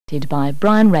By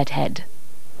Brian Redhead.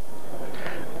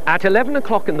 At 11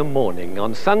 o'clock in the morning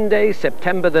on Sunday,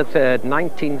 September the 3rd,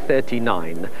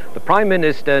 1939, the Prime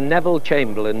Minister Neville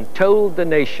Chamberlain told the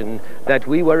nation that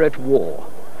we were at war.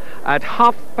 At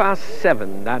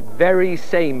 7:30 that very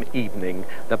same evening,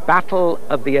 the Battle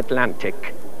of the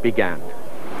Atlantic began.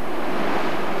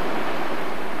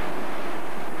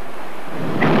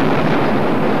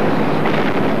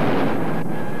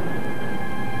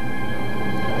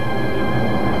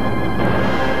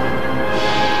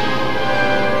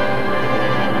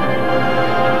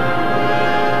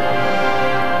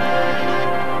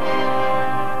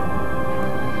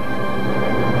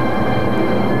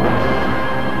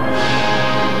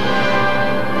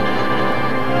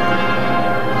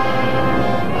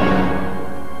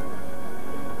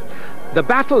 The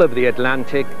Battle of the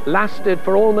Atlantic lasted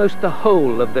for almost the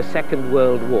whole of the Second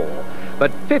World War,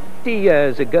 but 50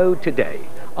 years ago today,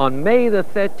 on May the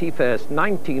 31st,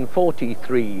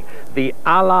 1943, the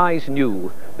Allies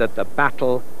knew that the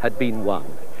battle had been won.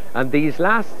 And these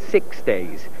last 6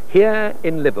 days, here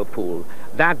in Liverpool,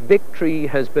 that victory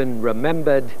has been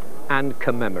remembered and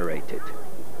commemorated.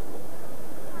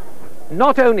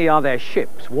 Not only are there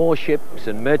ships, warships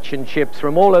and merchant ships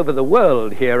from all over the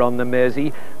world here on the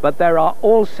Mersey, but there are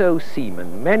also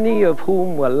seamen, many of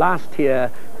whom were last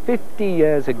here 50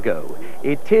 years ago.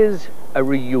 It is a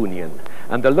reunion,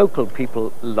 and the local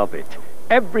people love it.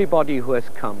 Everybody who has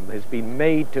come has been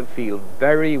made to feel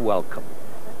very welcome.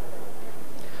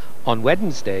 On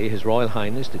Wednesday, His Royal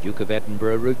Highness the Duke of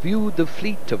Edinburgh reviewed the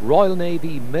fleet of Royal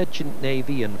Navy, Merchant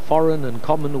Navy and foreign and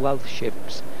Commonwealth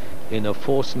ships in a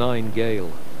force 9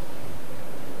 gale.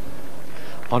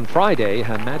 On Friday,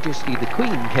 Her Majesty the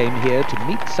Queen came here to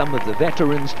meet some of the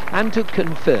veterans and to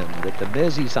confirm that the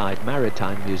Merseyside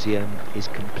Maritime Museum is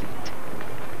complete.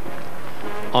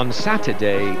 On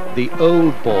Saturday, the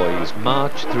old boys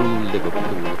marched through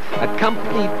Liverpool,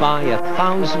 accompanied by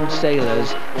 1,000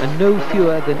 sailors and no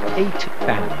fewer than 8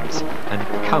 bands and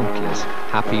countless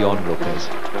happy onlookers.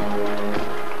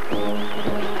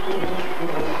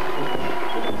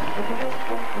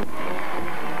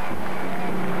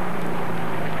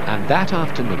 And that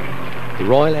afternoon, the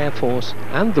Royal Air Force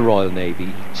and the Royal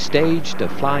Navy staged a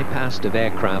fly-past of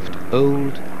aircraft,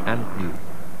 old and new.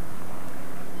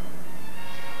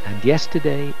 And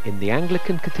yesterday, in the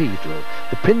Anglican Cathedral,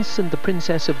 the Prince and the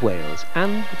Princess of Wales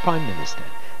and the Prime Minister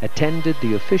attended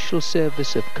the official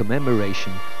service of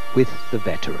commemoration with the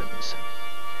veterans.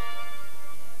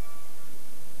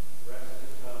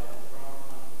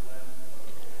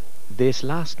 This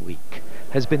last week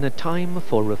has been a time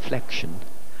for reflection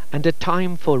and a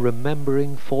time for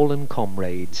remembering fallen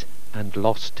comrades and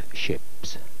lost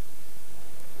ships.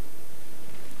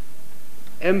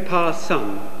 Empire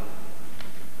Son,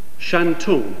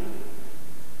 Shantung,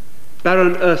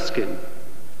 Baron Erskine,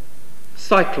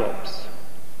 Cyclops,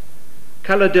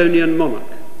 Caledonian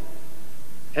Monarch,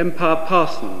 Empire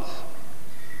Parsons,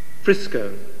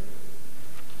 Frisco,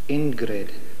 Ingrid,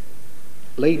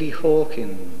 Lady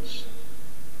Hawkins,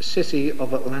 City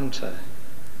of Atlanta,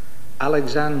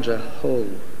 Alexandra Hull,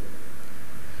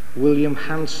 William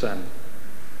Hanson,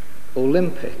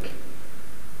 Olympic,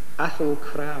 Athol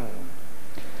Crown.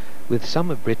 With some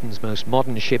of Britain's most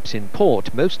modern ships in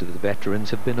port, most of the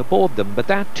veterans have been aboard them, but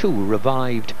that too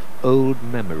revived old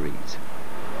memories.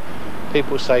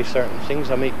 People say certain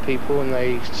things. I meet people and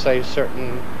they say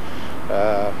certain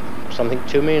something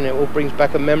to me, and it all brings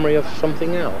back a memory of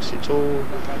something else. It's all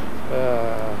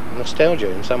nostalgia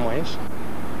in some ways.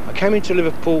 I came into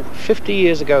Liverpool 50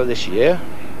 years ago this year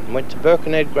and went to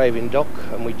Birkenhead Graving Dock,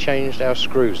 and we changed our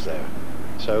screws there.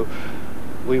 So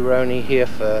we were only here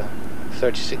for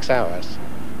 36 hours.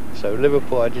 So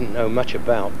Liverpool I didn't know much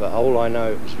about, but all I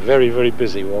know, it was very, very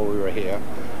busy while we were here.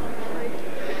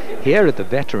 Here at the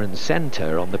Veterans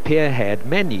Centre on the pier head,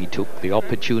 many took the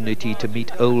opportunity to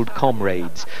meet old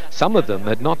comrades. Some of them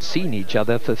had not seen each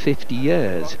other for 50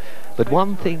 years. But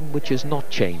one thing which has not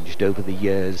changed over the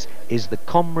years is the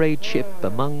comradeship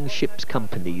among ship's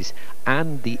companies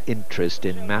and the interest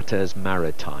in matters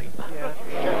maritime.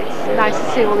 It's nice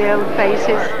to see all the old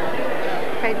faces.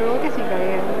 Afraid we're all getting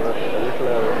very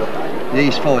old.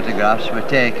 These photographs were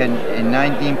taken in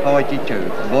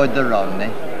 1942 aboard the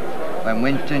Rodney, when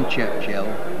Winston Churchill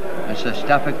and Sir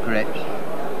Stafford Cripps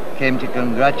came to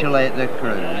congratulate the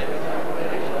crew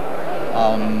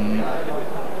on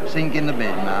sinking the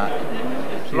Bismarck.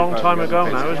 It's a long time ago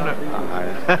now, isn't it?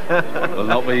 We'll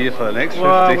not be here for the next 50.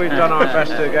 Well, we've done our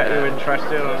best to get you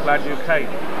interested. I'm glad you came.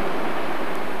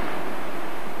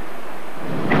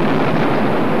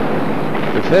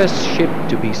 The first ship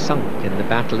to be sunk in the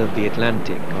Battle of the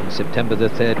Atlantic on September the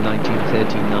 3rd,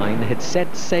 1939, had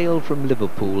set sail from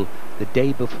Liverpool the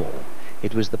day before.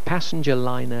 It was the passenger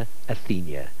liner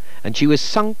Athenia, and she was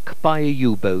sunk by a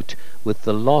U-boat with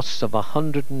the loss of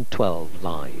 112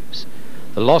 lives.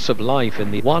 The loss of life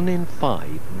in the 1 in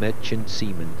 5 merchant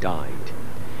seamen died.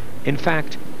 In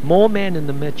fact, more men in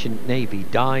the Merchant Navy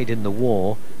died in the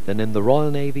war than in the Royal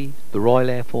Navy, the Royal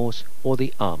Air Force, or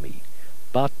the Army.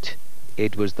 But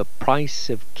it was the price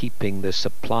of keeping the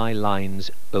supply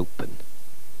lines open.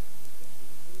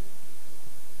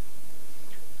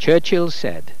 Churchill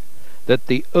said that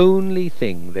the only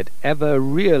thing that ever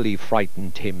really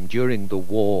frightened him during the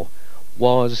war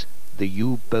was the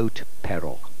U-boat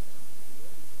peril.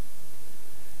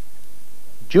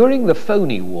 During the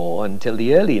Phoney War until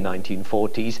the early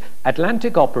 1940s,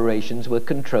 Atlantic operations were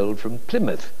controlled from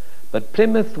Plymouth, but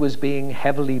Plymouth was being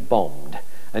heavily bombed,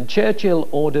 and Churchill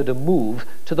ordered a move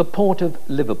to the port of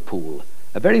Liverpool.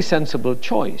 A very sensible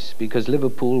choice, because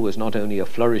Liverpool was not only a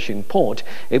flourishing port,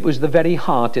 it was the very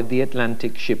heart of the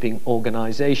Atlantic shipping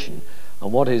organization,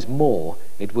 and what is more,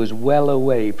 it was well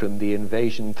away from the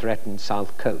invasion-threatened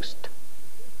south coast.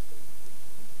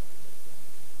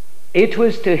 It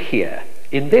was to here,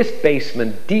 in this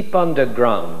basement deep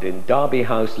underground in Derby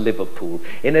House, Liverpool,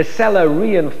 in a cellar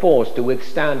reinforced to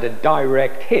withstand a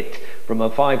direct hit from a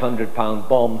 500-pound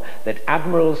bomb, that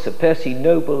Admiral Sir Percy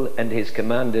Noble and his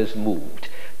commanders moved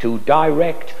to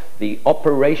direct the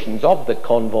operations of the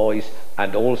convoys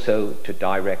and also to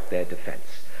direct their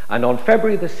defense. And on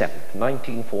February the 7th,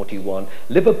 1941,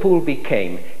 Liverpool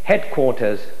became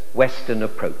headquarters Western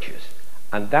Approaches,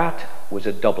 and that was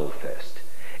a double first.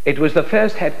 It was the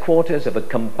first headquarters of a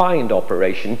combined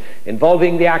operation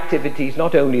involving the activities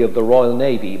not only of the Royal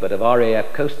Navy but of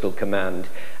RAF Coastal Command,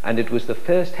 and it was the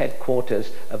first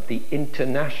headquarters of the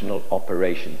international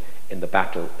operation in the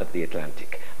Battle of the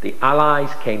Atlantic. The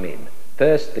Allies came in,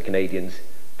 first the Canadians,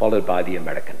 followed by the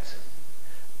Americans.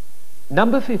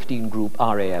 Number 15 Group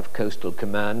RAF Coastal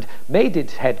Command made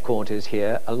its headquarters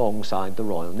here alongside the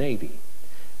Royal Navy.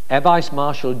 Air Vice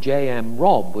Marshal J.M.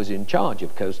 Robb was in charge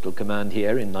of Coastal Command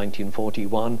here in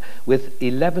 1941 with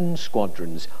 11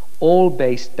 squadrons, all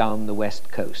based down the west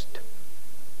coast.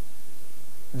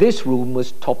 This room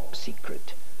was top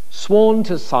secret. Sworn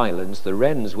to silence, the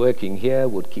Wrens working here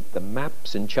would keep the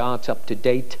maps and charts up to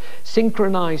date,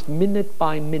 synchronized minute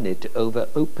by minute over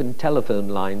open telephone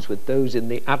lines with those in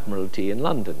the Admiralty in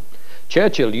London.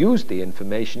 Churchill used the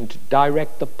information to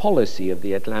direct the policy of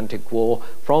the Atlantic War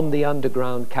from the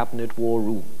underground cabinet war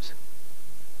rooms.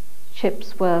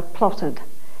 Ships were plotted,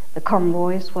 the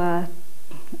convoys were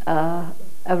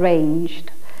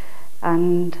arranged,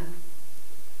 and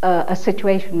a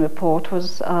situation report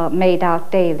was made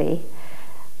out daily,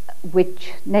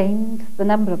 which named the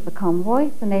number of the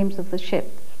convoy, the names of the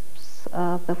ships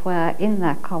that were in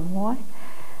that convoy,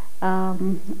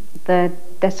 the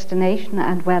destination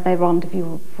and where they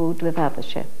rendezvoused with other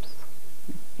ships.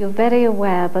 You're very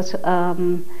aware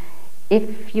that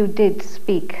if you did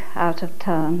speak out of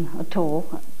turn at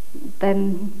all,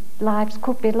 then lives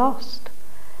could be lost.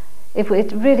 It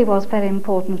really was very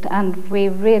important, and we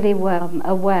really were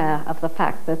aware of the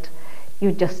fact that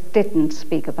you just didn't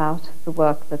speak about the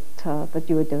work that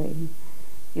you were doing.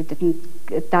 You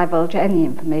didn't divulge any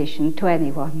information to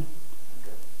anyone.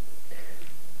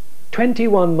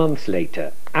 21 months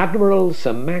later, Admiral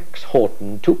Sir Max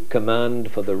Horton took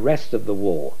command for the rest of the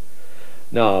war.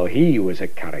 Now, he was a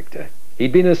character.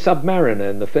 He'd been a submariner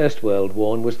in the First World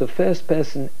War and was the first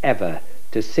person ever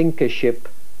to sink a ship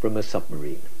from a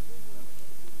submarine.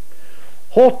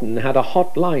 Horton had a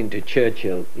hot line to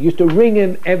Churchill. He used to ring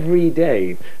him every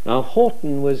day. Now,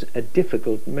 Horton was a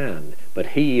difficult man, but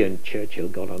he and Churchill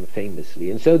got on famously,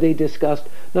 and so they discussed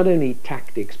not only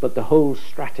tactics but the whole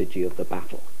strategy of the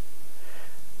battle.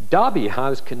 Derby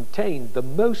House contained the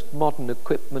most modern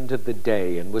equipment of the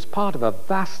day and was part of a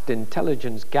vast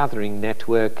intelligence gathering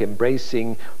network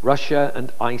embracing Russia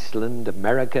and Iceland,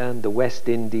 America and the West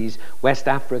Indies, West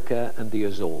Africa and the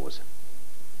Azores.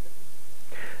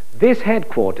 This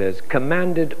headquarters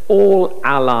commanded all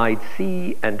Allied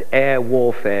sea and air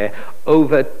warfare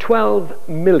over 12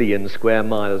 million square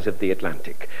miles of the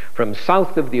Atlantic, from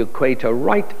south of the equator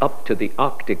right up to the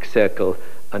Arctic Circle,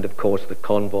 and of course the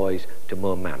convoys to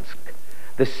Murmansk.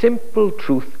 The simple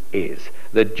truth is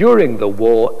that during the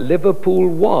war, Liverpool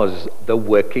was the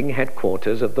working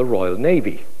headquarters of the Royal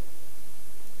Navy.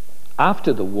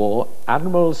 After the war,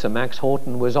 Admiral Sir Max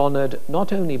Horton was honoured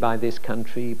not only by this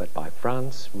country, but by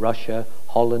France, Russia,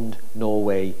 Holland,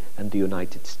 Norway, and the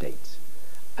United States.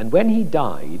 And when he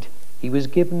died, he was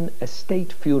given a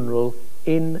state funeral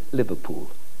in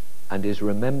Liverpool, and is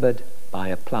remembered by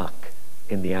a plaque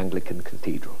in the Anglican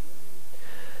Cathedral.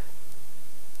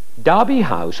 Derby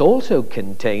House also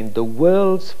contained the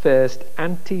world's first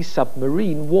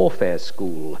anti-submarine warfare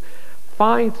school.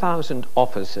 5,000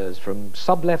 officers, from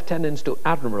sub-lieutenants to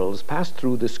admirals, passed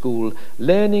through the school,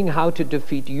 learning how to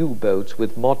defeat U-boats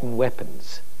with modern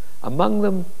weapons. Among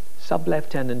them,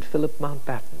 Sub-Lieutenant Philip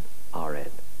Mountbatten, RN.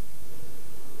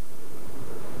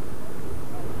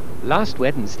 Last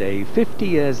Wednesday, 50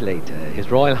 years later, His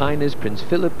Royal Highness Prince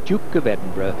Philip, Duke of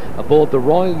Edinburgh, aboard the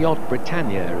Royal Yacht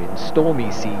Britannia in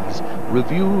stormy seas,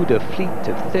 reviewed a fleet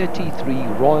of 33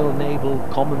 Royal Naval,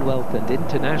 Commonwealth and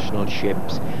international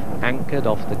ships anchored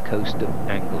off the coast of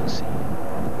Anglesey.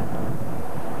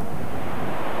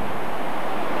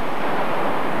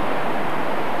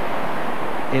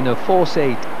 In a force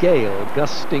 8 gale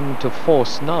gusting to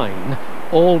force 9,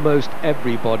 almost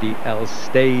everybody else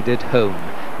stayed at home.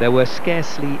 There were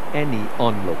scarcely any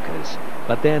onlookers,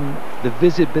 but then the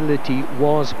visibility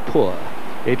was poor.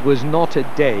 It was not a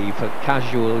day for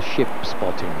casual ship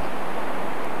spotting.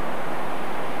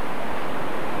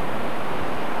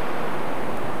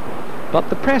 But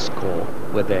the press corps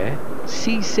were there,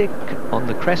 seasick on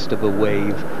the crest of a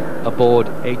wave, aboard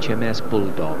HMS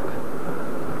Bulldog.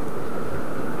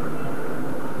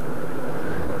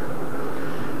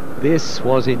 This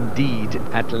was indeed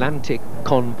Atlantic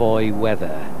convoy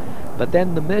weather, but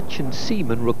then the merchant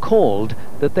seamen recalled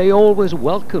that they always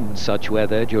welcomed such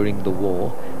weather during the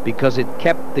war because it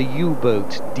kept the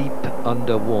U-boats deep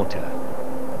underwater.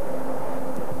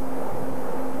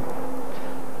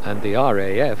 And the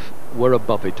RAF were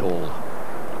above it all.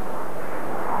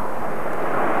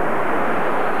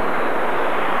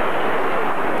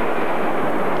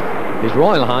 His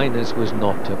Royal Highness was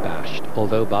not abashed,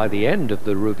 although by the end of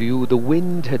the review the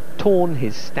wind had torn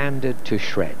his standard to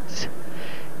shreds.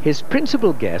 His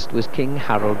principal guest was King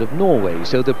Harold of Norway,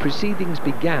 so the proceedings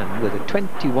began with a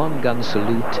 21-gun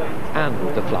salute and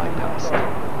the flypast.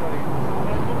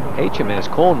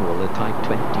 HMS Cornwall, a Type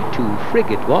 22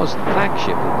 frigate, was the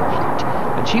flagship of the fleet,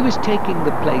 and she was taking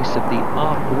the place of the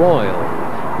Ark Royal,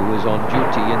 who was on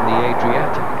duty in the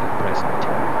Adriatic at present.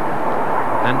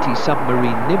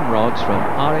 Anti-submarine Nimrods from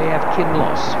RAF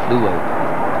Kinloss flew over.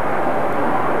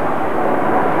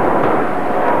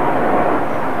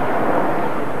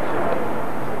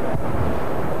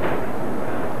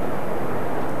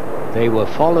 They were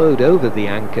followed over the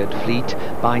anchored fleet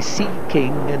by Sea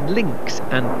King and Lynx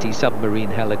anti-submarine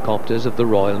helicopters of the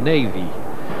Royal Navy.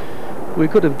 We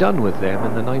could have done with them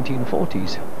in the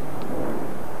 1940s.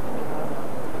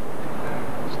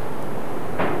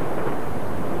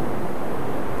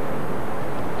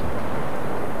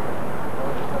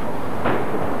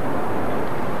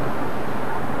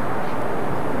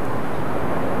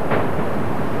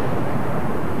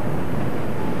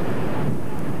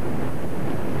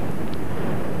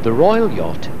 The Royal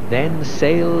Yacht then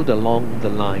sailed along the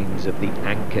lines of the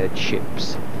anchored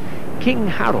ships. King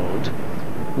Harold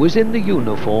was in the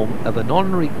uniform of an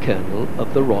honorary colonel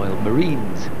of the Royal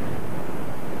Marines.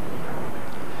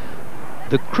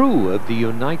 The crew of the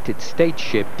United States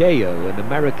ship Deo, an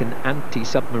American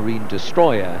anti-submarine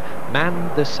destroyer,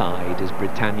 manned the side as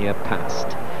Britannia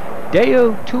passed.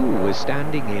 Deo too was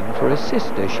standing in for a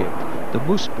sister ship, the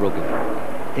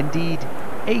Moosbrugger. Indeed,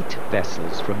 8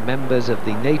 vessels from members of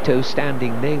the NATO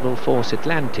Standing Naval Force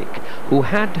Atlantic, who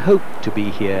had hoped to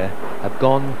be here, have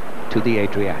gone to the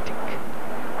Adriatic.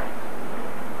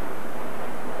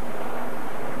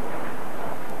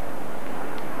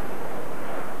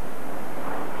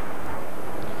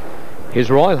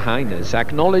 His Royal Highness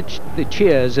acknowledged the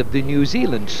cheers of the New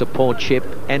Zealand support ship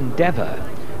Endeavour.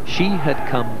 She had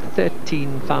come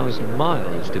 13,000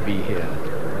 miles to be here.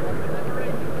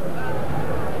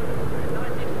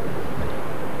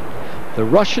 The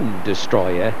Russian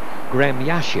destroyer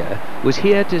Gremyasha was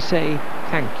here to say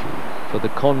thank you for the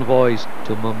convoys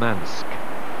to Murmansk.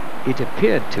 It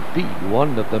appeared to be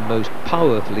one of the most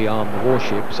powerfully armed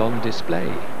warships on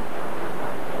display.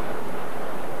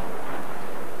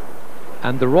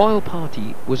 And the royal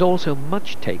party was also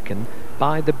much taken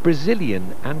by the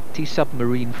Brazilian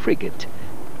anti-submarine frigate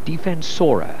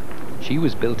Defensora. She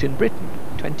was built in Britain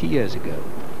 20 years ago.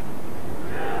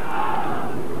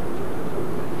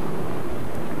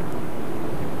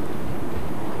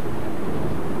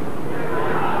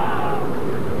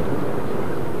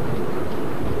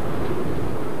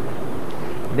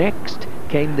 Next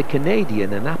came the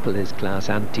Canadian Annapolis-class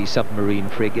anti-submarine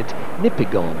frigate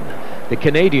Nipigon. The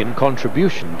Canadian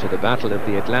contribution to the Battle of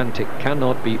the Atlantic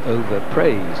cannot be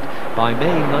overpraised. By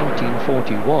May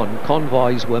 1941,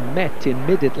 convoys were met in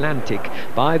mid-Atlantic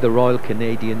by the Royal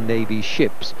Canadian Navy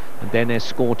ships and then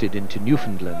escorted into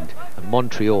Newfoundland and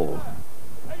Montreal.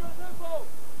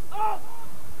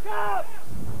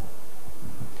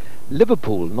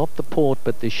 Liverpool, not the port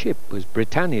but the ship, was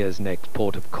Britannia's next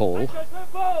port of call.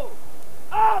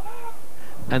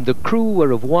 And the crew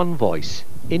were of one voice,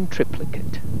 in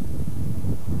triplicate.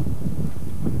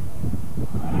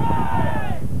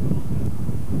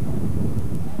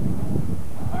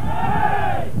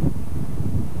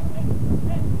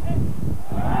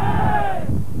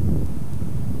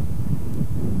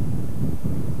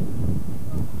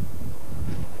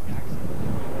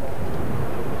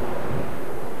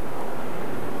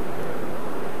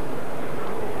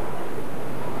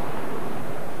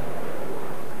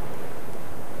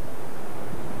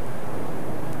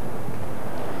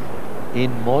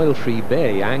 In Moilfree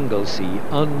Bay, Anglesey,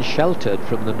 unsheltered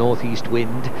from the northeast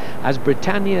wind, as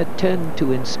Britannia turned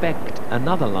to inspect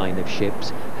another line of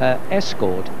ships, her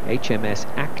escort, HMS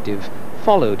Active,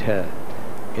 followed her.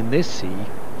 In this sea,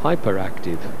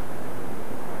 hyperactive.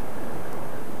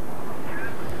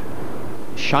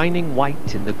 Shining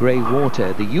white in the grey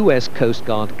water, the US Coast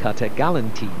Guard cutter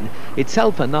Galantine,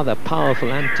 itself another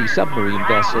powerful anti-submarine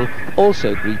vessel,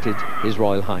 also greeted His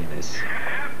Royal Highness.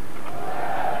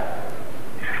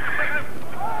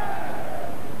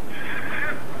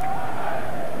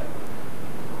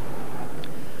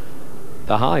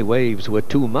 The high waves were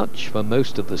too much for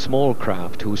most of the small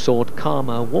craft who sought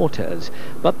calmer waters,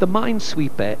 but the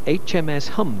minesweeper HMS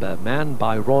Humber, manned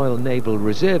by Royal Naval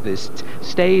Reservists,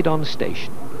 stayed on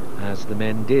station, as the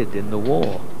men did in the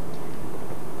war.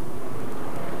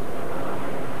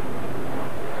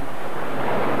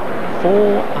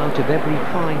 Four out of every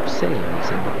 5 sailors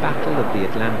in the Battle of the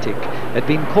Atlantic had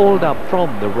been called up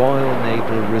from the Royal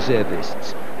Naval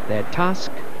Reservists, their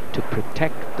task to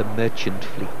protect the merchant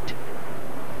fleet.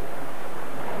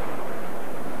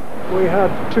 We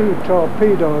had 2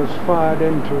 torpedoes fired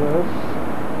into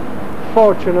us.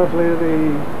 Fortunately,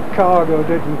 the cargo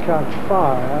didn't catch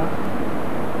fire,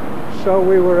 so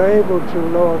we were able to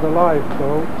lower the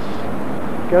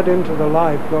lifeboats, get into the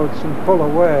lifeboats and pull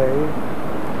away.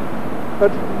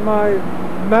 But my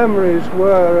memories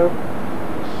were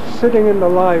of sitting in the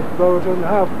lifeboat and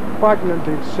how poignant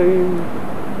it seemed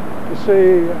to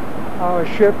see our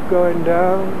ship going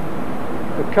down,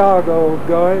 the cargo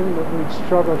going that we'd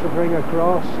struggle to bring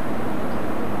across.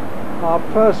 Our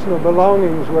personal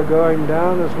belongings were going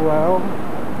down as well.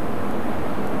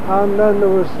 And then there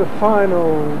was the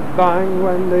final bang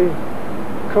when the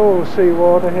cold sea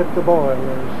water hit the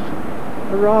boilers.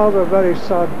 A rather very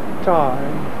sad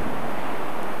time.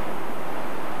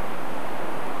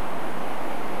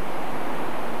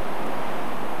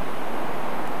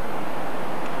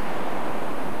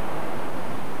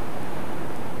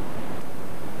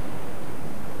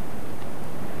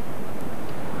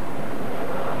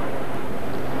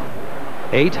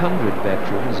 "800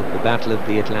 veterans of the Battle of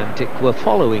the Atlantic were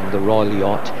following the Royal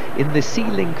Yacht in the Sea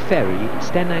Link ferry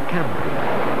Stena Cambria.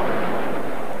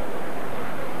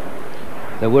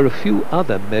 There were a few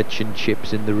other merchant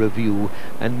ships in the review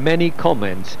and many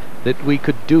comments that we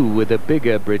could do with a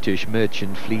bigger British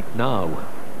merchant fleet now.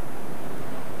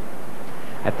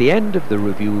 At the end of the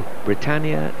review,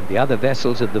 Britannia and the other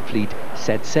vessels of the fleet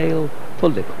set sail for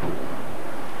Liverpool.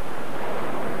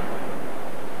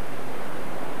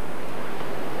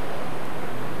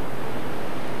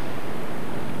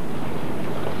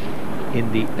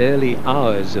 In the early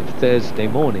hours of Thursday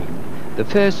morning, the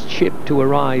first ship to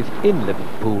arrive in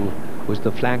Liverpool was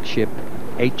the flagship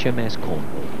HMS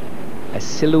Cornwall, a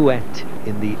silhouette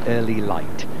in the early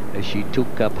light as she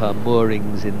took up her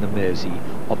moorings in the Mersey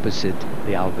opposite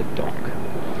the Albert Dock.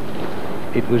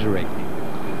 It was raining.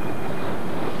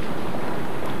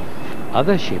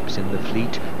 Other ships in the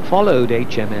fleet followed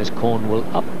HMS Cornwall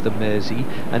up the Mersey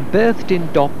and berthed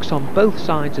in docks on both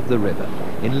sides of the river,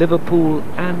 in Liverpool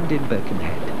and in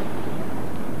Birkenhead.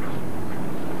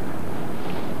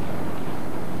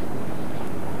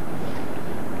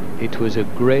 It was a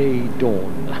grey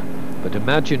dawn, but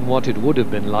imagine what it would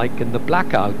have been like in the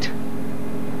blackout.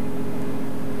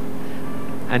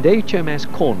 And HMS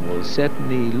Cornwall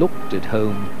certainly looked at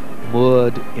home,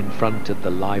 moored in front of the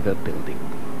Liver building.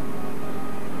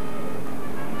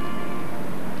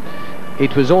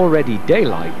 It was already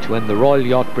daylight when the Royal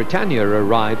Yacht Britannia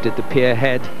arrived at the pier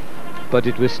head, but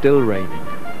it was still raining.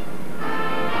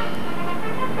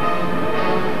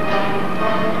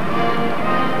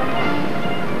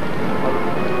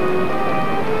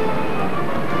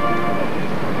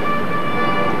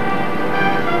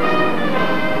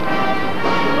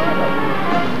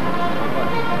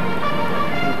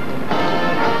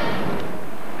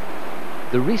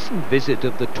 The recent visit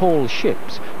of the tall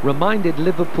ships reminded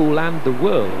Liverpool and the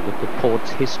world of the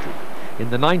port's history. In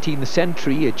the 19th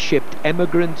century, it shipped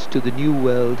emigrants to the New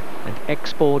World and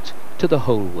exports to the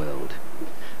whole world.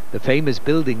 The famous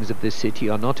buildings of this city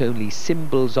are not only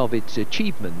symbols of its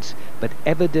achievements, but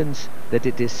evidence that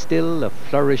it is still a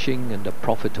flourishing and a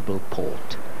profitable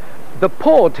port. The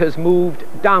port has moved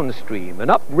downstream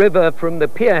and upriver from the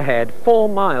pierhead. 4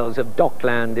 miles of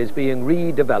dockland is being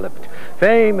redeveloped.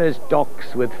 Famous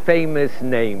docks with famous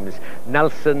names: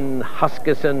 Nelson,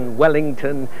 Huskisson,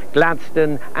 Wellington,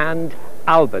 Gladstone and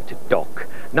Albert Dock.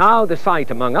 Now the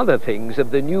site, among other things,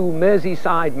 of the new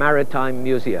Merseyside Maritime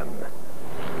Museum.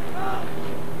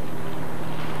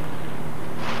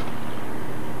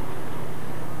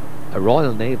 A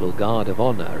Royal Naval Guard of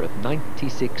Honour of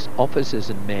 96 officers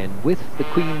and men with the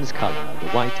Queen's colour, the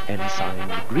white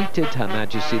ensign, greeted Her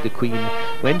Majesty the Queen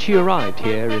when she arrived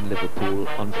here in Liverpool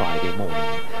on Friday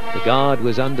morning. The Guard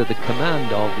was under the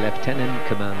command of Lieutenant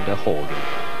Commander Hawley.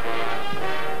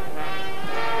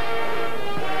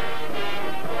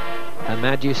 Her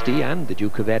Majesty and the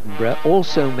Duke of Edinburgh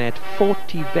also met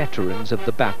 40 veterans of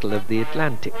the Battle of the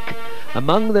Atlantic,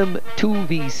 among them 2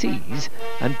 VCs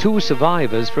and 2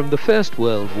 survivors from the First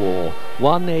World War,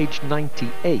 one aged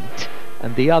 98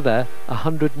 and the other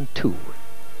 102.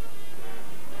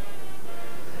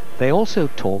 They also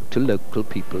talked to local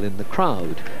people in the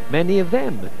crowd, many of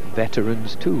them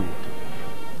veterans too.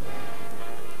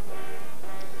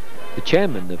 The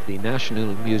chairman of the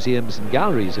National Museums and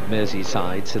Galleries of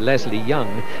Merseyside, Sir Leslie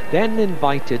Young, then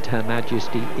invited Her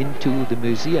Majesty into the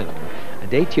museum,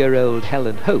 and 8-year-old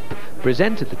Helen Hope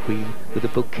presented the Queen with a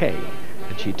bouquet,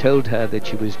 and she told her that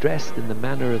she was dressed in the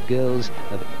manner of girls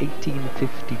of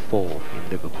 1854 in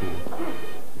Liverpool.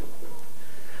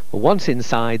 But once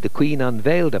inside, the Queen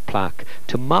unveiled a plaque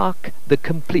to mark the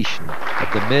completion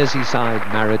of the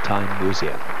Merseyside Maritime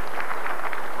Museum.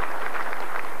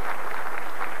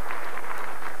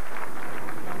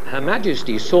 Her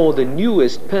Majesty saw the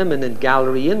newest permanent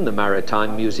gallery in the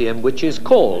Maritime Museum, which is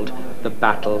called the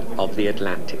Battle of the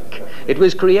Atlantic. It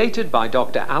was created by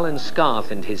Dr. Alan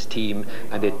Scarth and his team,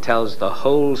 and it tells the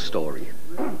whole story.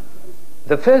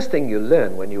 The first thing you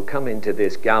learn when you come into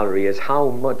this gallery is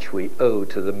how much we owe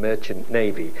to the Merchant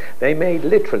Navy. They made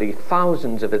literally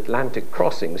thousands of Atlantic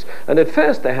crossings, and at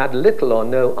first they had little or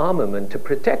no armament to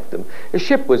protect them. A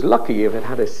ship was lucky if it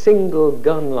had a single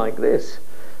gun like this.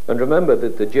 And remember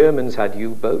that the Germans had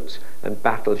U-boats and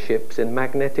battleships and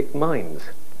magnetic mines.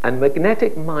 And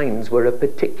magnetic mines were a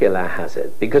particular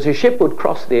hazard, because a ship would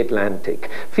cross the Atlantic,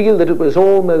 feel that it was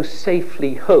almost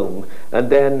safely home,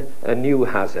 and then a new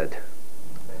hazard.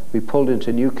 We pulled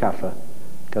into Newcastle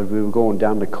because we were going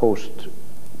down the coast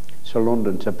to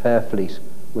London to Purfleet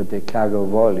with the cargo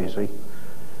of oil, you see.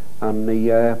 And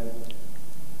they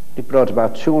brought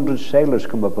about 200 sailors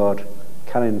come aboard,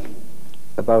 carrying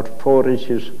about 4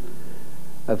 inches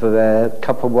of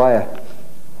copper wire,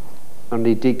 and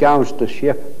they degouged the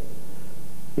ship,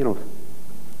 you know,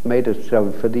 made it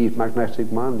so for these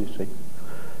magnetic mines, you see.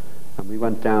 And we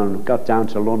went down, got down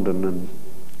to London and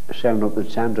sailing up the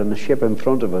Thames, and the ship in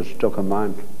front of us struck a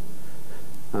mine,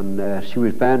 and she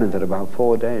was burning for about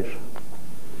 4 days.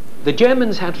 The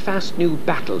Germans had fast new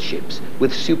battleships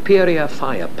with superior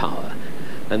firepower,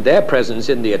 and their presence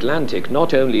in the Atlantic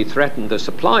not only threatened the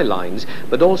supply lines,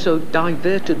 but also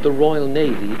diverted the Royal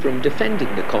Navy from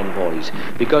defending the convoys,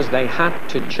 because they had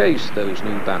to chase those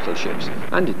new battleships,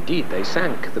 and indeed they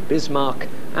sank the Bismarck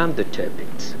and the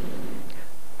Tirpitz.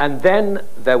 And then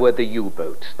there were the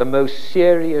U-boats, the most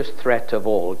serious threat of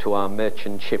all to our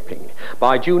merchant shipping.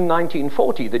 By June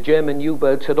 1940, the German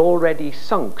U-boats had already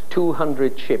sunk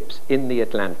 200 ships in the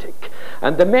Atlantic.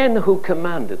 And the men who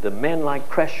commanded them, men like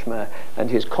Kretschmer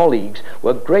and his colleagues,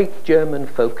 were great German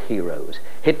folk heroes.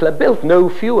 Hitler built no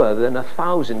fewer than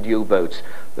 1,000 U-boats,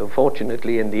 though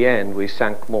fortunately in the end we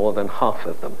sank more than half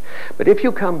of them. But if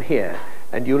you come here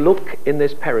and you look in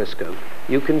this periscope,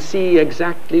 you can see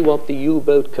exactly what the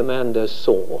U-boat commanders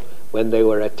saw when they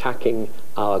were attacking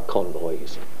our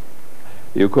convoys.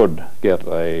 You could get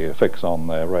a fix on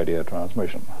their radio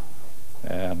transmission,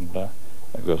 and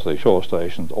because the shore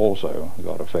stations also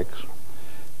got a fix,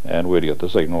 and we'd get the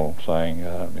signal saying,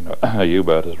 you know, a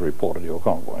U-boat has reported your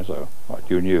convoy. So what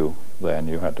you knew then,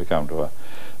 you had to come to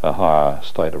a higher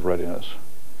state of readiness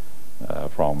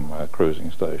from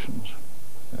cruising stations.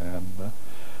 And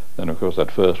then of course that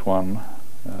first one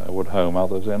would home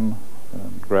others in,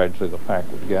 and gradually the pack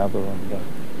would gather, and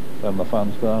then the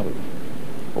fun started.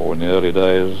 Or in the early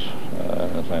days,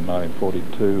 say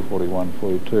 1942, 41,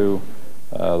 42,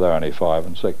 there were only 5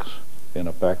 and 6 in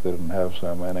a pack. They didn't have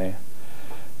so many.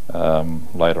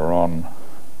 Later on,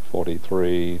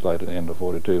 43, late at the end of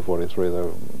 42, 43, there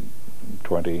were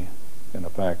 20 in a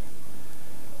pack.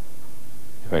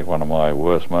 In fact, one of my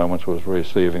worst moments was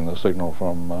receiving the signal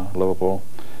from Liverpool.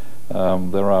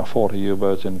 There are 40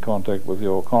 U-boats in contact with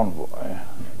your convoy.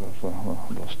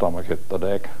 The stomach hit the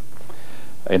deck.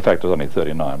 In fact, there's only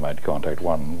 39 made contact.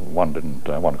 One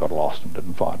got lost and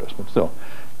didn't find us, but still,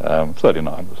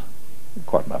 39 was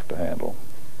quite enough to handle.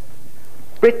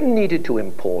 Britain needed to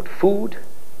import food,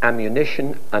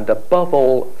 ammunition, and above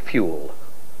all, fuel,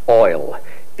 oil,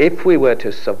 if we were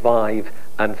to survive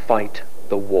and fight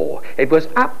the war. It was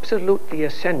absolutely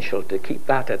essential to keep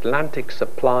that Atlantic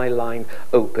supply line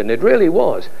open. It really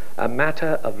was a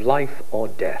matter of life or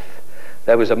death.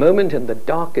 There was a moment in the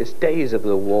darkest days of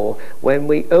the war when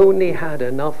we only had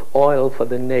enough oil for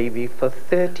the Navy for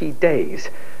 30 days.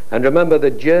 And remember, the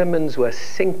Germans were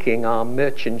sinking our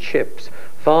merchant ships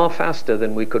far faster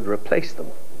than we could replace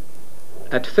them.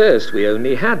 At first, we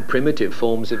only had primitive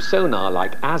forms of sonar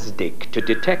like ASDIC to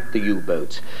detect the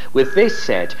U-boats. With this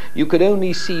set, you could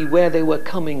only see where they were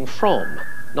coming from,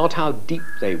 not how deep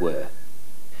they were.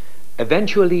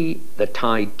 Eventually, the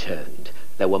tide turned.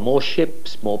 There were more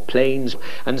ships, more planes,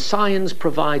 and science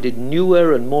provided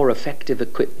newer and more effective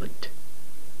equipment.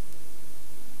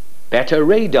 Better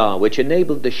radar, which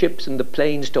enabled the ships and the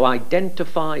planes to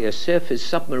identify a surface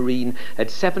submarine at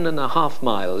 7.5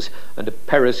 miles and a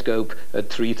periscope at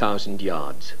 3,000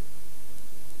 yards.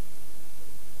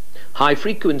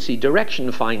 High-frequency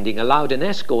direction finding allowed an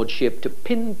escort ship to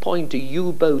pinpoint a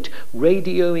U-boat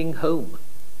radioing home.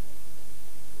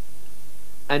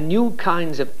 And new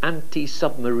kinds of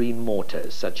anti-submarine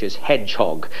mortars, such as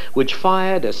Hedgehog, which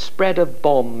fired a spread of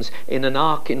bombs in an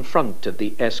arc in front of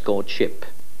the escort ship.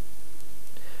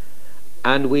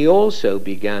 And we also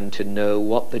began to know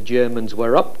what the Germans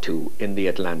were up to in the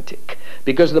Atlantic,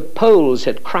 because the Poles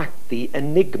had cracked the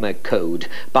Enigma code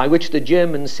by which the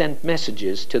Germans sent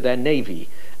messages to their navy,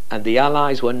 and the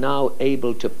Allies were now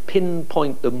able to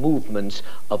pinpoint the movements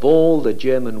of all the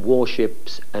German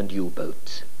warships and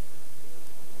U-boats.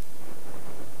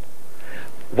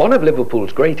 One of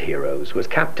Liverpool's great heroes was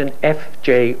Captain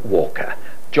F.J. Walker,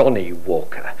 Johnny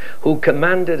Walker, who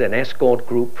commanded an escort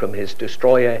group from his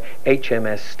destroyer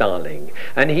HMS Starling,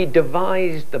 and he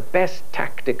devised the best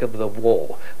tactic of the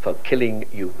war for killing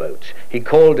U-boats. He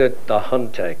called it the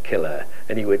hunter-killer,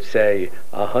 and he would say,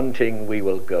 "A hunting we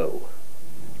will go."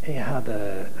 He had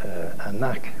a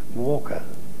knack, Walker.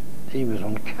 He was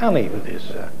uncanny with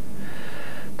his...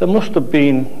 there must have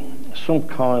been some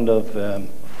kind of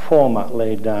format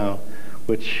laid down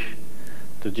which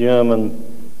the German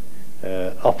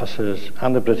officers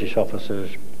and the British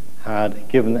officers had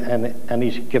given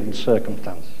any given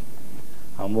circumstance.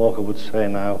 And Walker would say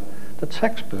now, the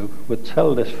textbook would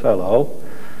tell this fellow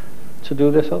to do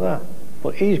this or that.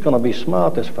 But he's going to be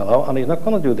smart, this fellow, and he's not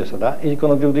going to do this or that, he's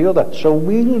going to do the other. So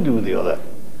we'll do the other.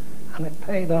 And it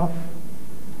paid off.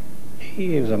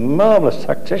 He was a marvellous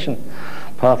tactician.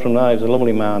 Apart from that, he was a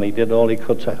lovely man. He did all he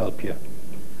could to help you.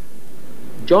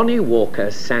 Johnny Walker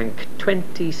sank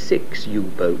 26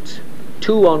 U-boats,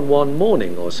 2 on one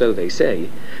morning, or so they say,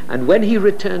 and when he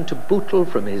returned to Bootle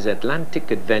from his Atlantic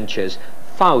adventures,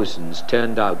 thousands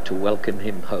turned out to welcome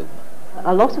him home.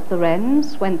 A lot of the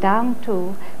Wrens went down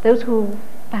to, those who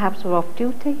perhaps were off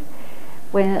duty,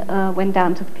 went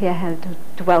down to the pierhead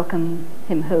to welcome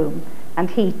him home,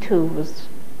 and he too was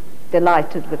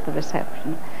delighted with the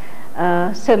reception,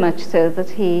 so much so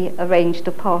that he arranged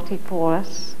a party for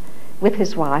us with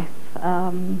his wife,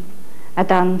 a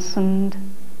dance and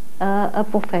a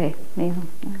buffet meal.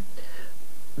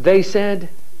 They said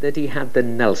that he had the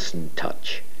Nelson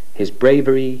touch. His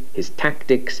bravery, his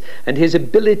tactics, and his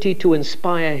ability to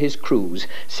inspire his crews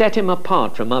set him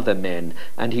apart from other men,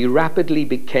 and he rapidly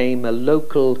became a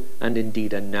local and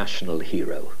indeed a national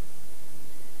hero.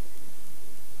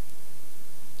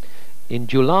 In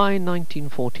July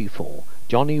 1944,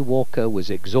 Johnny Walker was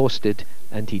exhausted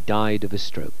and he died of a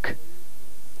stroke.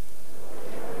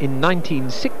 In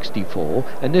 1964,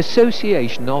 an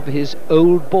association of his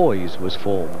old boys was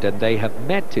formed, and they have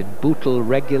met in Bootle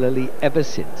regularly ever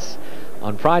since.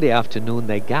 On Friday afternoon,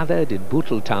 they gathered in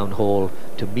Bootle Town Hall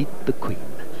to meet the Queen.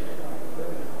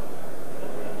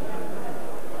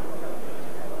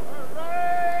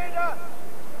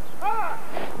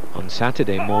 On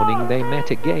Saturday morning, they met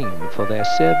again for their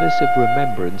service of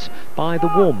remembrance by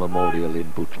the War Memorial in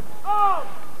Bootle.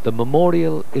 The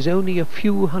memorial is only a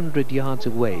few hundred yards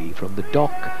away from the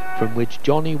dock from which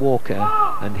Johnny Walker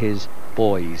and his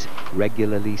boys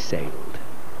regularly sailed.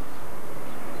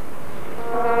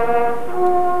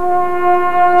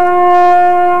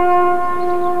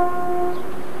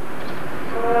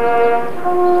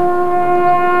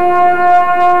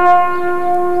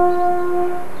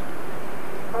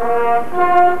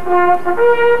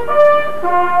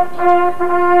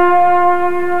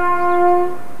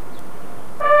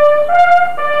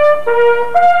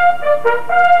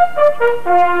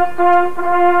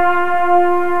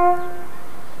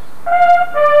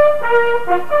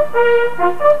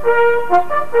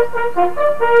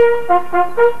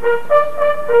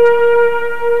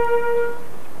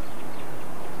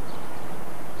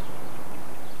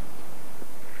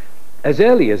 As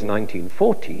early as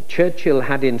 1940, Churchill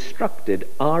had instructed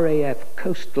RAF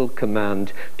Coastal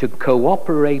Command to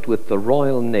cooperate with the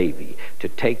Royal Navy to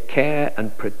take care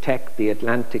and protect the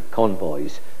Atlantic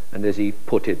convoys, and as he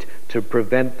put it, to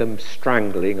prevent them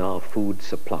strangling our food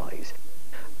supplies.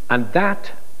 And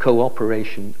that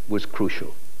cooperation was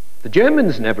crucial. The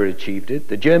Germans never achieved it.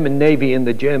 The German Navy and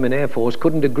the German Air Force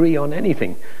couldn't agree on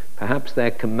anything. Perhaps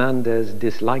their commanders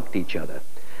disliked each other.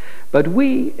 But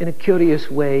we, in a curious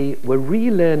way, were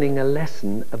relearning a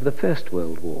lesson of the First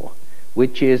World War,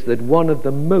 which is that one of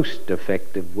the most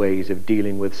effective ways of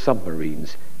dealing with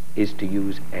submarines is to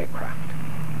use aircraft.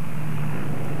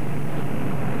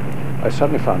 I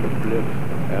suddenly found a blip,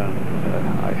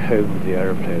 and I homed the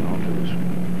aeroplane onto this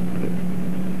blip.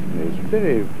 And it was a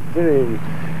very, very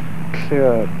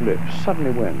clear blip.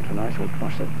 Suddenly went, and I thought to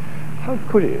myself, how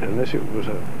could it, unless it was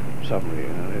a submarine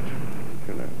and it,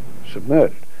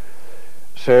 submerged?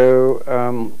 So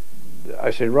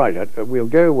I said, right, we'll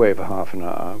go away for half an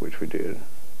hour, which we did.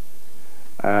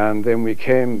 And then we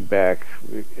came back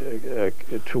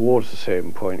towards the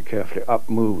same point, carefully up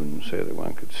moon so that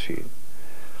one could see it.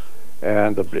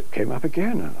 And the blip came up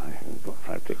again, and I got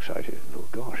frightfully excited. Oh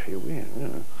gosh, here we are.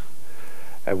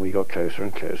 And we got closer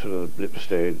and closer. The blip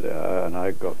stayed there, and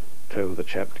I told the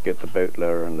chap to get the boat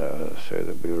lower and lower so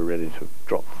that we were ready to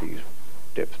drop these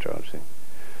depth charge things.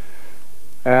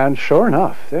 And sure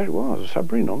enough, there it was, a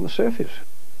submarine on the surface.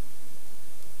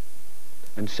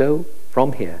 And so,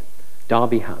 from here,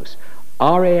 Derby House,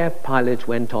 RAF pilots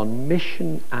went on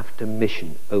mission after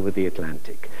mission over the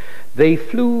Atlantic. They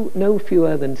flew no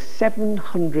fewer than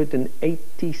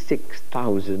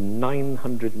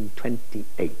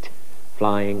 786,928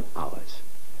 flying hours.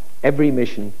 Every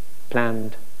mission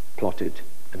planned, plotted,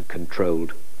 and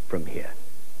controlled from here.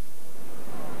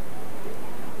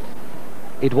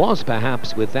 It was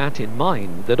perhaps with that in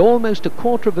mind that almost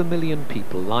 250,000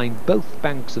 people lined both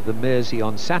banks of the Mersey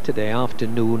on Saturday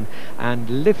afternoon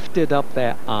and lifted up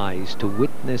their eyes to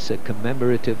witness a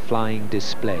commemorative flying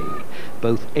display.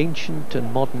 Both ancient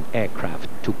and modern aircraft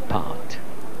took part.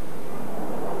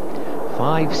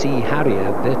 5C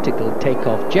Harrier vertical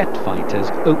takeoff jet fighters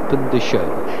opened the show,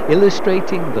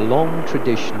 illustrating the long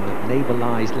tradition of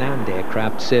navalized land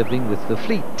aircraft serving with the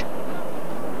fleet.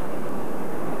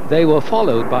 They were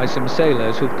followed by some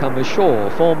sailors who'd come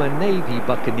ashore, former Navy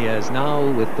buccaneers now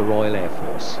with the Royal Air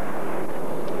Force.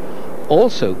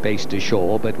 Also based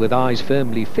ashore, but with eyes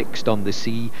firmly fixed on the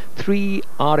sea, 3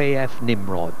 RAF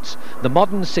Nimrods, the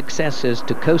modern successors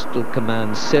to Coastal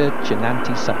Command's search and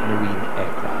anti-submarine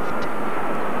aircraft.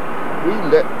 We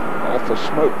let off a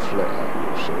smoke flare,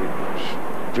 you see, which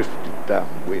drifted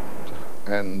downwind.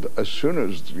 And as soon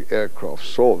as the aircraft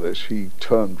saw this, he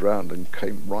turned round and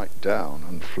came right down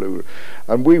and flew.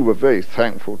 And we were very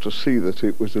thankful to see that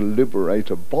it was a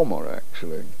Liberator bomber,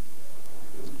 actually.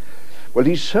 Well,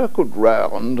 he circled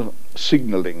round,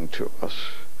 signalling to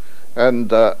us. And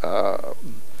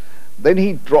then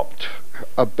he dropped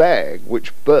a bag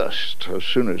which burst as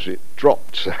soon as it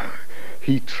dropped.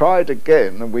 He tried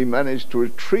again, and we managed to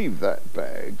retrieve that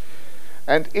bag.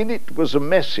 And in it was a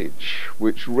message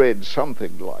which read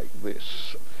something like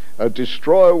this: a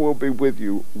destroyer will be with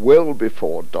you well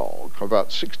before dark, about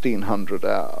 1600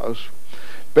 hours.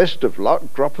 Best of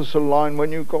luck, drop us a line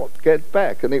when you get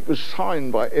back. And it was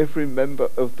signed by every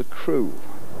member of the crew.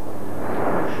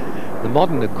 The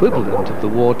modern equivalent of the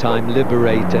wartime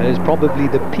Liberator is probably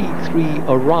the P-3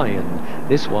 Orion.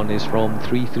 This one is from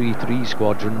 333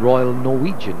 Squadron, Royal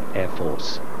Norwegian Air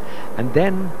Force. And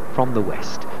then, from the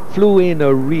west, flew in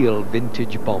a real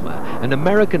vintage bomber, an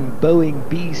American Boeing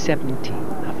B-17,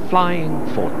 a flying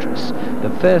fortress,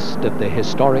 the first of the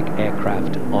historic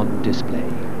aircraft on display.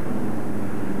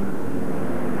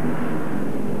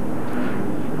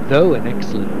 Though an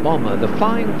excellent bomber, the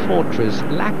Flying Fortress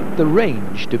lacked the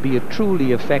range to be a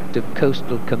truly effective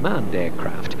Coastal Command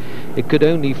aircraft. It could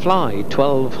only fly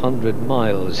 1,200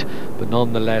 miles, but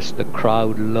nonetheless the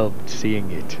crowd loved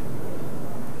seeing it.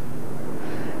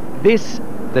 This,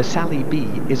 the Sally B,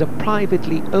 is a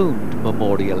privately owned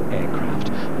memorial aircraft,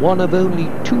 one of only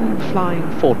 2 Flying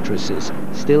Fortresses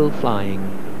still flying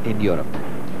in Europe.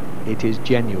 It is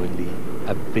genuinely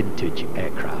a vintage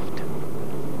aircraft.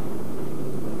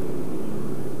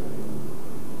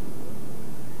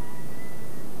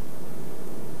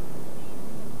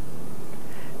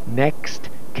 Next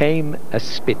came a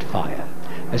Spitfire,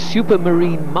 a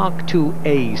Supermarine Mark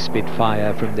II-A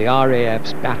Spitfire from the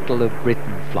RAF's Battle of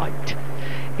Britain flight.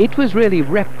 It was really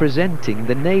representing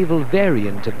the naval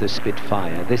variant of the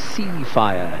Spitfire, the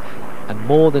Seafire, and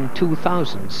more than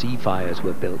 2,000 Seafires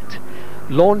were built.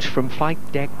 Launched from flight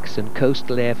decks and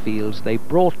coastal airfields, they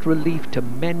brought relief to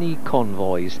many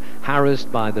convoys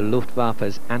harassed by the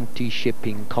Luftwaffe's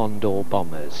anti-shipping Condor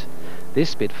bombers. This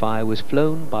Spitfire was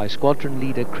flown by squadron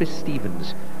leader Chris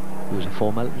Stevens, who was a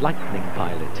former Lightning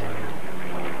pilot.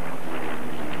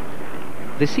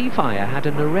 The Seafire had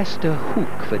an arrestor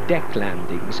hook for deck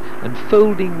landings and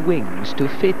folding wings to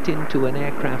fit into an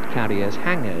aircraft carrier's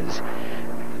hangars.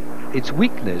 Its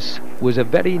weakness was a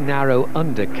very narrow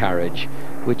undercarriage,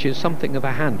 which is something of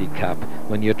a handicap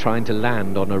when you're trying to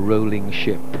land on a rolling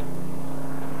ship.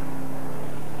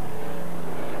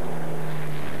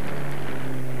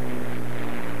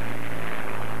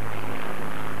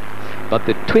 But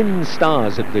the twin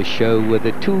stars of the show were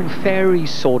the two Fairey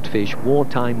Swordfish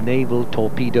wartime naval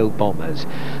torpedo bombers.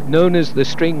 Known as the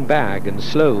string bag and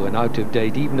slow and out of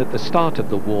date even at the start of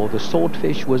the war, the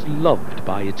Swordfish was loved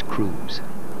by its crews.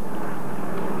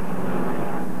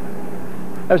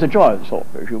 That was the joy of the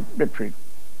Swordfish. You literally,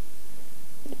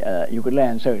 you could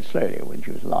land so slowly when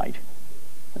she was light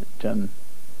that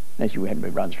unless you had to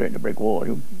run straight into a brick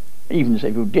wall, even if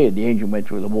you did, the engine went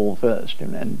through the wall first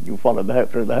and then you followed the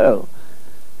through the hole.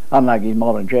 Unlike these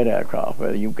modern jet aircraft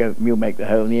where you make the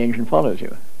hole and the engine follows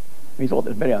you. We thought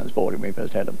this very unsporting when we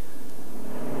first had them.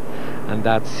 And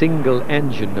that single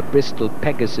engine, the Bristol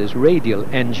Pegasus radial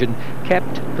engine,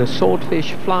 kept the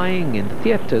Swordfish flying in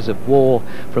theatres of war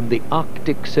from the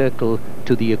Arctic Circle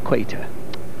to the equator.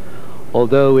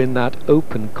 Although in that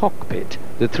open cockpit,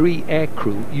 the three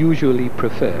aircrew usually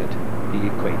preferred the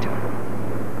equator.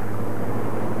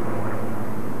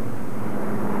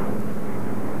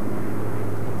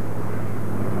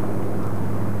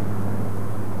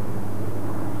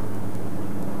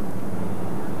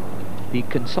 The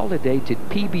consolidated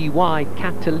PBY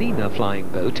Catalina flying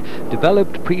boat,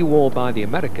 developed pre-war by the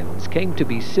Americans, came to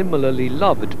be similarly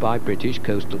loved by British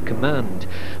Coastal Command.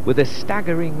 With a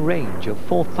staggering range of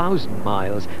 4,000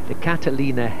 miles, the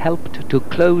Catalina helped to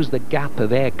close the gap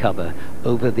of air cover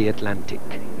over the Atlantic.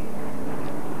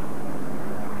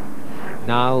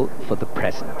 Now for the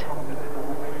present.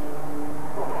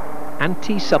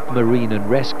 Anti-submarine and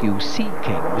rescue Sea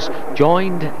Kings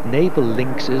joined naval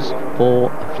lynxes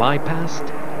for a fly past,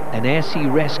 an air-sea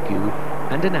rescue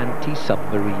and an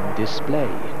anti-submarine display.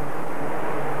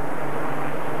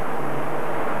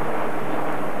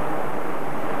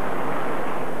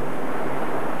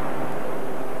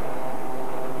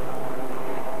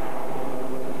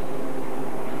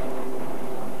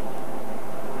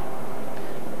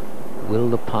 Will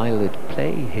the pilot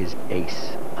play his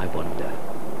ace, I wonder?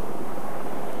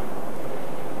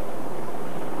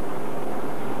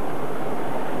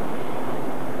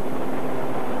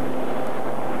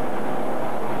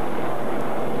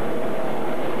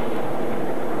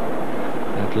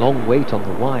 Long wait on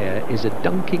the wire is a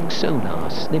dunking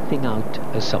sonar sniffing out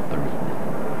a submarine.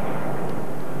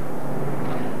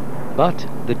 But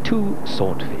the two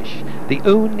Swordfish, the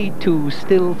only two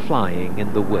still flying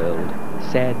in the world,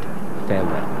 said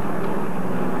farewell.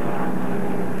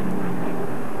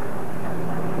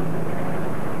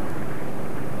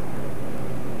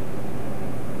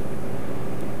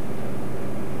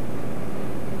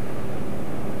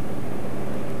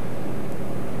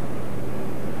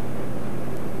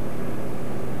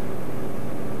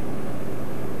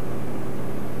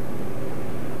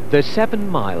 The 7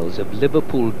 miles of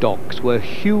Liverpool docks were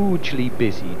hugely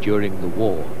busy during the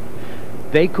war.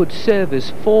 They could service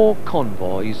 4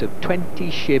 convoys of 20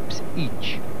 ships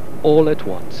each, all at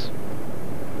once.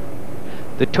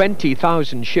 The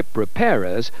 20,000 ship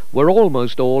repairers were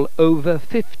almost all over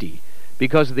 50,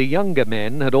 because the younger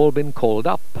men had all been called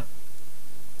up.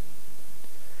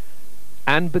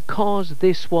 And because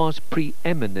this was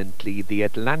preeminently the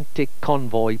Atlantic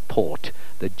convoy port,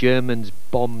 the Germans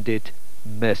bombed it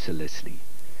mercilessly.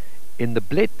 In the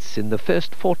Blitz in the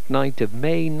first fortnight of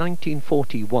May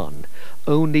 1941,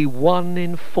 only 1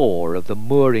 in 4 of the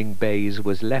mooring bays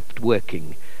was left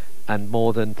working, and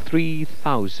more than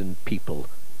 3,000 people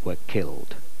were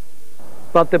killed.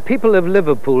 But the people of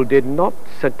Liverpool did not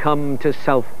succumb to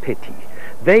self-pity.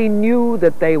 They knew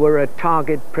that they were a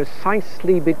target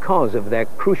precisely because of their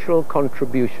crucial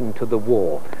contribution to the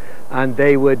war, and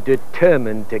they were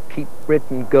determined to keep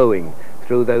Britain going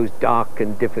through those dark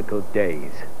and difficult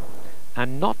days.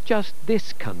 And not just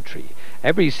this country.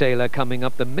 Every sailor coming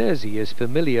up the Mersey is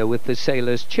familiar with the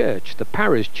Sailors' Church, the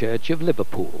parish church of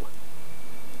Liverpool.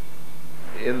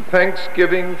 In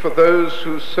thanksgiving for those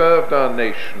who served our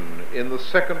nation in the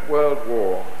Second World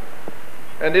War,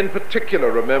 and in particular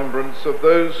remembrance of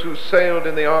those who sailed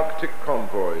in the Arctic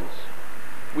convoys,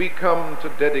 we come to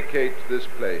dedicate this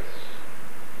place.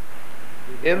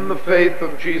 In the faith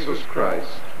of Jesus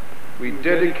Christ, we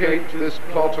dedicate this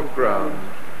plot of ground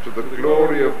to the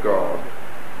glory of God,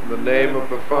 in the name of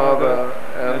the Father,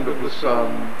 and of the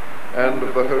Son, and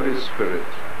of the Holy Spirit.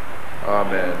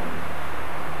 Amen.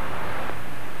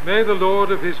 May the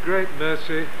Lord of his great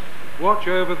mercy watch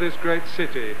over this great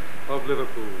city of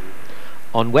Liverpool.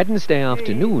 On Wednesday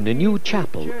afternoon, a new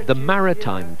chapel, the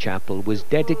Maritime Chapel, was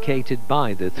dedicated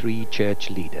by the three church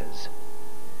leaders.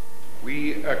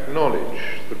 We acknowledge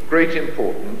the great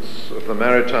importance of the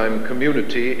maritime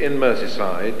community in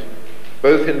Merseyside,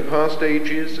 both in past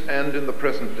ages and in the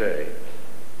present day,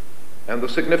 and the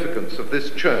significance of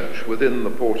this church within the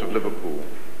port of Liverpool.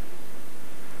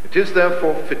 It is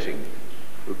therefore fitting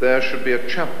that there should be a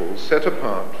chapel set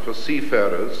apart for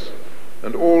seafarers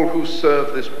and all who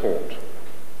serve this port,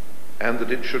 and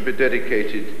that it should be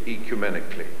dedicated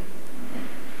ecumenically.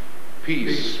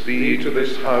 Peace be to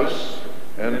this house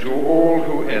and to all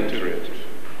who enter it.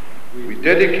 We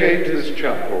dedicate this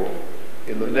chapel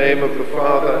in the name of the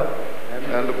Father,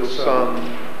 and of the Son,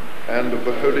 and of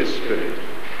the Holy Spirit.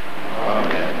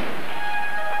 Amen.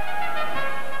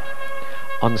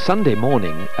 On Sunday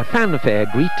morning, a fanfare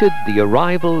greeted the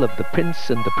arrival of the Prince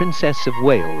and the Princess of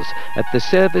Wales at the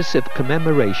service of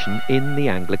commemoration in the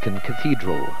Anglican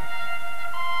Cathedral.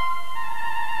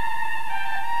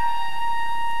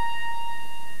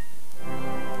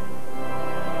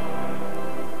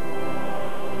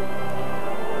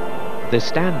 The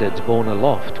standards borne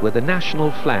aloft were the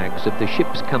national flags of the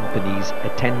ship's companies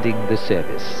attending the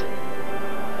service.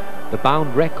 The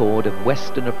bound record of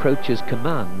Western Approach's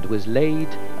command was laid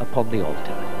upon the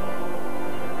altar.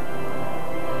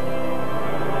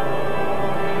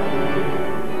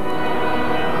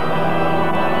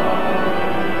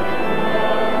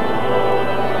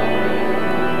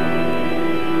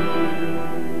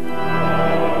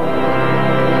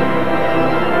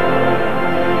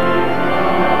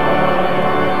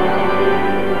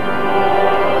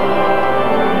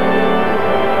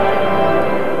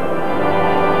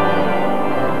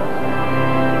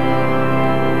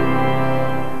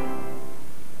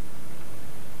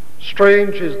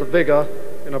 Strange is the vigour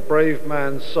in a brave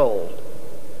man's soul,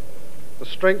 the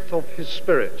strength of his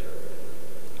spirit,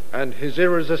 and his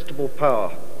irresistible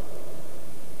power,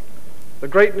 the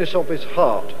greatness of his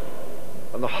heart,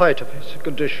 and the height of his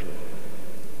condition,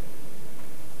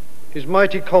 his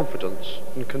mighty confidence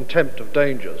and contempt of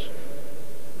dangers.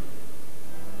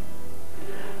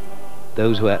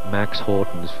 Those were Max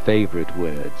Horton's favourite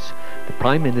words. The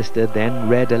Prime Minister then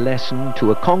read a lesson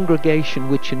to a congregation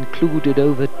which included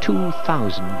over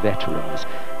 2,000 veterans,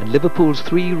 and Liverpool's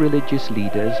three religious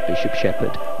leaders, Bishop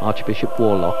Shepherd, Archbishop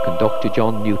Warlock and Dr.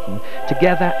 John Newton,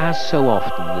 together as so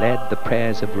often led the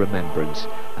prayers of remembrance,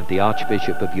 and the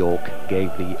Archbishop of York gave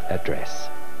the address.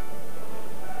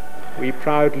 We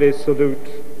proudly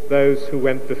salute those who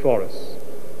went before us.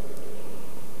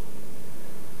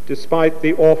 Despite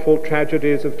the awful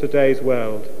tragedies of today's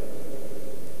world,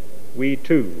 we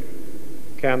too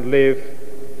can live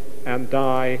and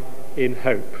die in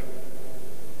hope.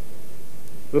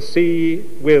 The sea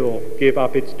will give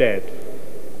up its dead.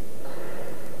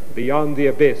 Beyond the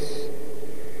abyss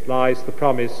lies the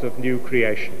promise of new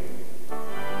creation.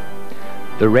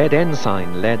 The Red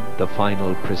Ensign led the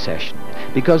final procession,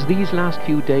 because these last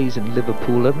few days in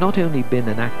Liverpool have not only been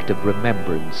an act of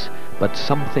remembrance, but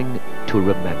something to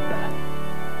remember.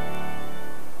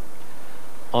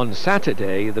 On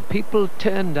Saturday, the people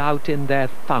turned out in their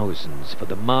thousands for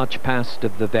the march past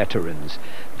of the veterans.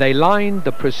 They lined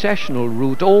the processional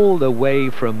route all the way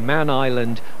from Man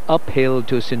Island uphill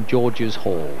to St. George's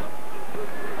Hall.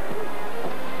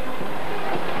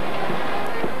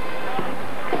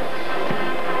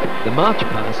 The march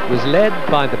past was led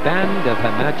by the band of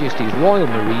Her Majesty's Royal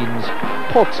Marines,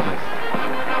 Portsmouth.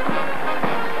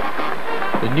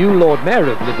 The new Lord Mayor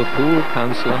of Liverpool,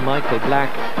 Councillor Michael Black,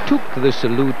 took the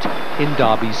salute in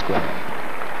Derby Square.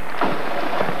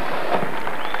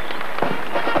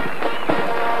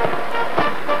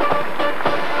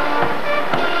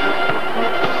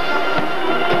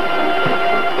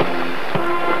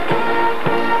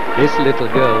 This little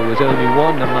girl was only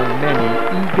one among many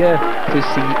eager to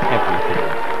see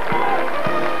everything.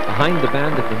 Behind the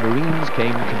band of the Marines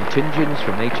came contingents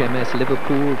from HMS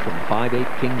Liverpool, from 5/8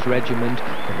 King's Regiment,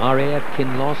 from RAF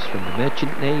Kinloss, from the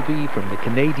Merchant Navy, from the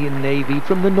Canadian Navy,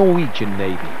 from the Norwegian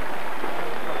Navy.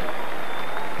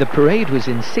 The parade was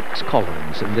in 6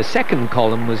 columns, and the second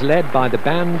column was led by the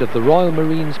band of the Royal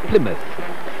Marines Plymouth.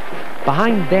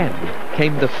 Behind them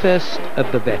came the first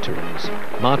of the veterans,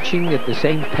 marching at the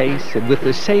same pace and with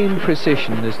the same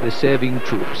precision as the serving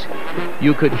troops.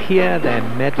 You could hear their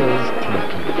medals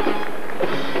tinkling.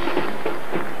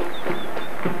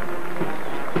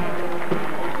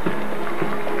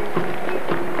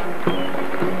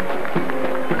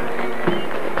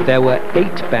 There were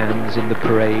 8 bands in the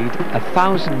parade,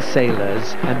 1,000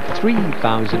 sailors and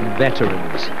 3,000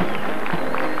 veterans.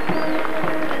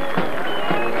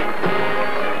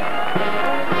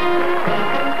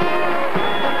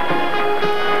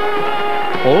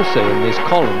 Also in this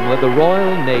column were the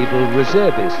Royal Naval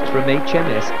Reservists from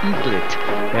HMS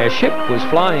Eaglet. Their ship was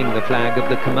flying the flag of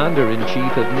the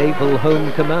Commander-in-Chief of Naval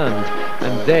Home Command,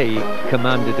 and they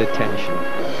commanded attention.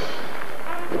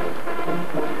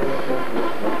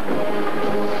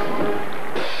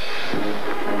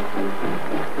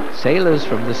 Sailors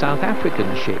from the South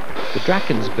African ship, the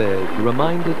Drakensberg,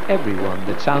 reminded everyone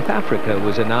that South Africa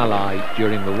was an ally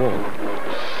during the war.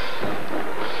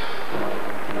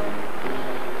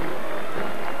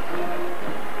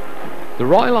 The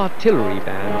Royal Artillery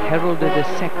Band heralded a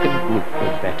second group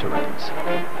of veterans.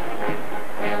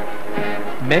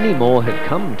 Many more had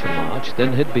come to march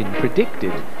than had been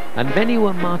predicted, and many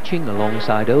were marching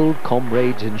alongside old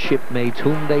comrades and shipmates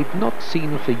whom they'd not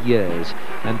seen for years,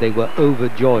 and they were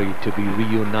overjoyed to be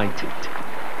reunited.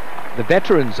 The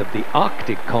veterans of the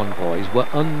Arctic convoys were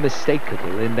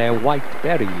unmistakable in their white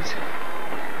berets.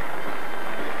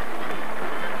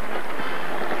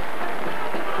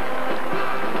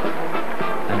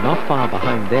 Not far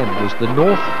behind them was the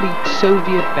North Fleet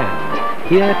Soviet Band,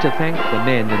 here to thank the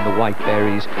men in the white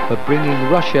berets for bringing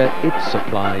Russia its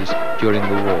supplies during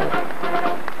the war.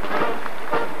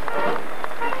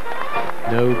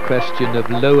 No question of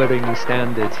lowering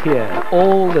standards here.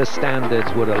 All the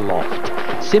standards were aloft,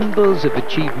 symbols of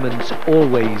achievements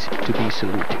always to be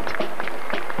saluted.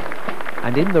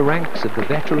 And in the ranks of the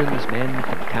veterans, men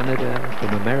from Canada,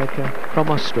 from America,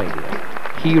 from Australia,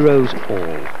 heroes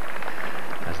all.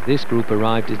 As this group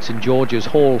arrived at St. George's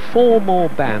Hall, 4 more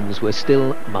bands were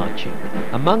still marching,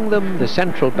 among them the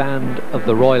Central Band of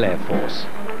the Royal Air Force.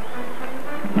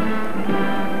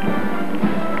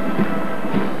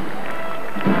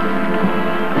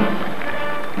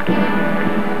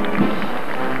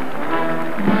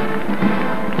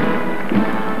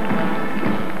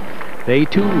 They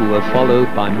too were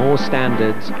followed by more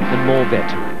standards and more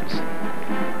veterans.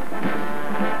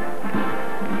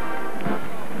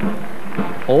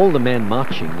 All the men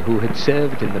marching who had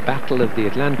served in the Battle of the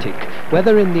Atlantic,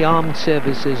 whether in the armed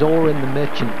services or in the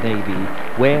merchant navy,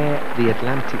 wear the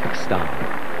Atlantic Star.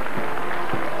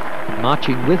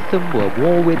 Marching with them were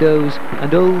war widows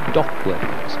and old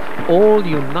dockworkers, all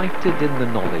united in the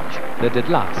knowledge that at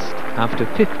last, after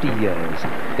 50 years,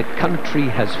 the country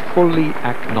has fully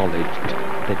acknowledged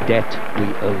the debt we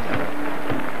owe them.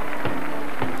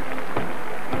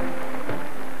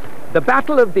 The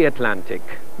Battle of the Atlantic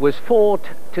was fought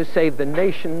to save the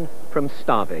nation from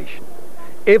starvation.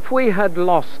 If we had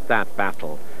lost that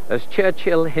battle, as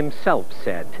Churchill himself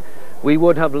said, we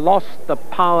would have lost the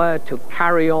power to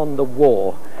carry on the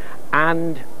war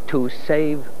and to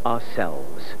save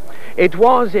ourselves. It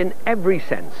was in every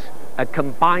sense a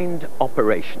combined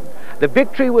operation. The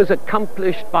victory was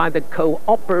accomplished by the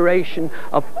cooperation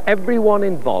of everyone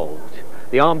involved,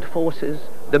 the armed forces,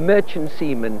 the merchant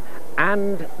seamen,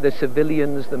 and the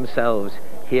civilians themselves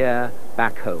here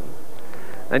back home.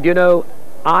 And you know,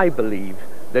 I believe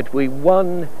that we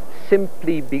won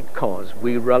simply because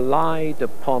we relied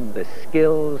upon the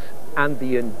skills and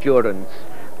the endurance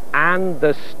and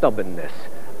the stubbornness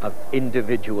of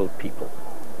individual people.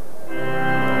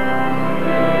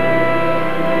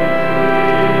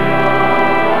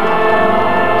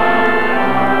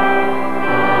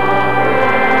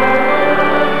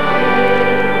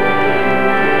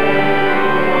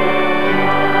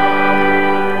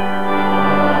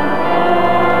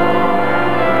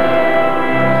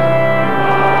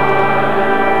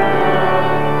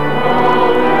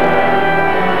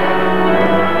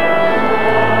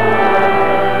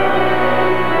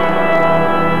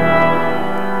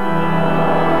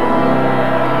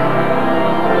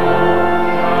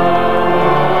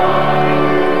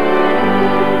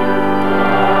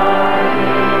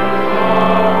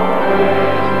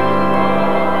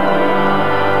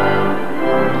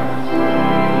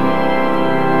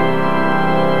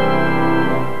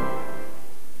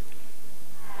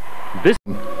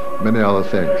 Many other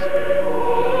things.